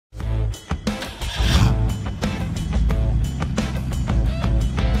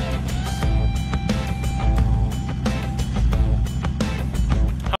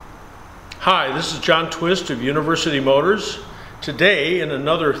Hi, this is John Twist of University Motors. Today, in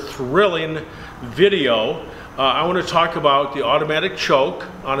another thrilling video, I want to talk about the automatic choke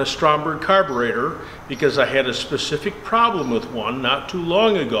on a Stromberg carburetor because I had a specific problem with one not too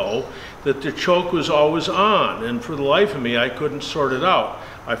long ago that the choke was always on, and for the life of me I couldn't sort it out.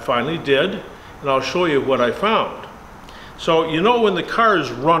 I finally did, and I'll show you what I found. So you know when the car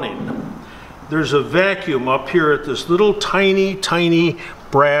is running, there's a vacuum up here at this little tiny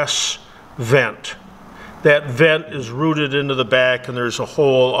brass vent. That vent is rooted into the back and there's a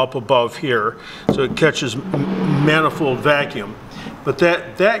hole up above here so it catches manifold vacuum. But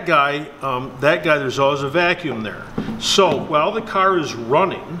that guy there's always a vacuum there. So while the car is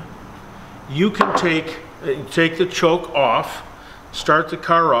running, you can take the choke off, start the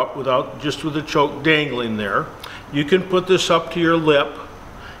car up just with the choke dangling there. You can put this up to your lip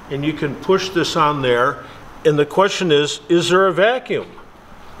and you can push this on there, and the question is there a vacuum?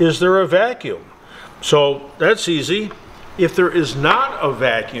 Is there a vacuum? So that's easy. If there is not a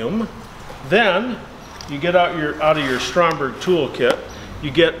vacuum, then you get out of your Stromberg toolkit, you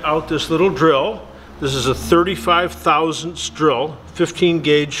get out this little drill. This is a 35 thousandths drill, 15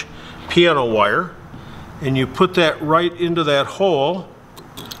 gauge piano wire, and you put that right into that hole.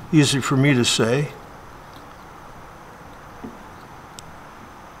 Easy for me to say.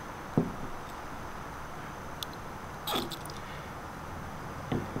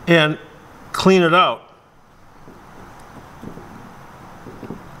 And clean it out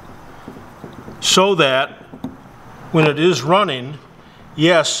so that when it is running,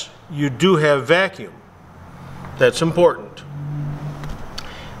 yes, you do have vacuum. That's important.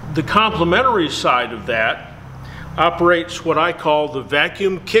 The complementary side of that operates what I call the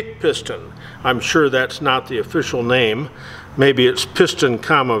vacuum kick piston. I'm sure that's not the official name. Maybe it's piston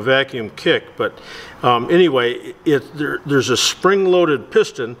comma vacuum kick, but anyway, there's a spring-loaded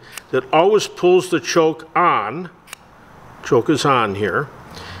piston that always pulls the choke on. Choke is on here.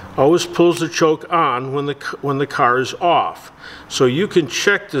 Always pulls the choke on when the car is off. So you can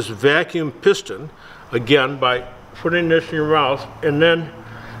check this vacuum piston again by putting this in your mouth and then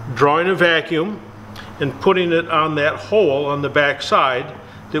drawing a vacuum and putting it on that hole on the back side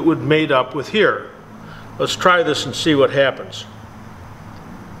that would mate up with here. Let's try this and see what happens.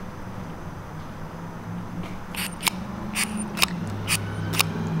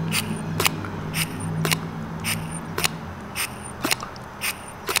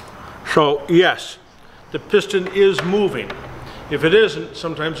 So yes, the piston is moving. If it isn't,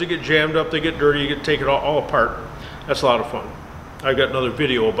 sometimes they get jammed up, they get dirty, you get taken all apart. That's a lot of fun. I've got another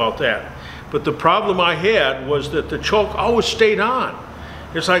video about that. But the problem I had was that the choke always stayed on.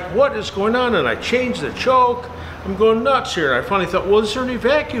 It's like, what is going on? And I changed the choke. I'm going nuts here. And I finally thought, well, is there any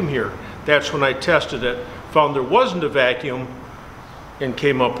vacuum here? That's when I tested it, found there wasn't a vacuum, and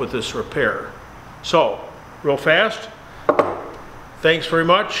came up with this repair. So, real fast, thanks very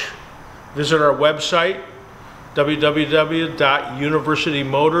much. Visit our website,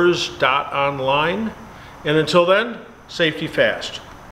 www.universitymotors.online. And until then, safety fast.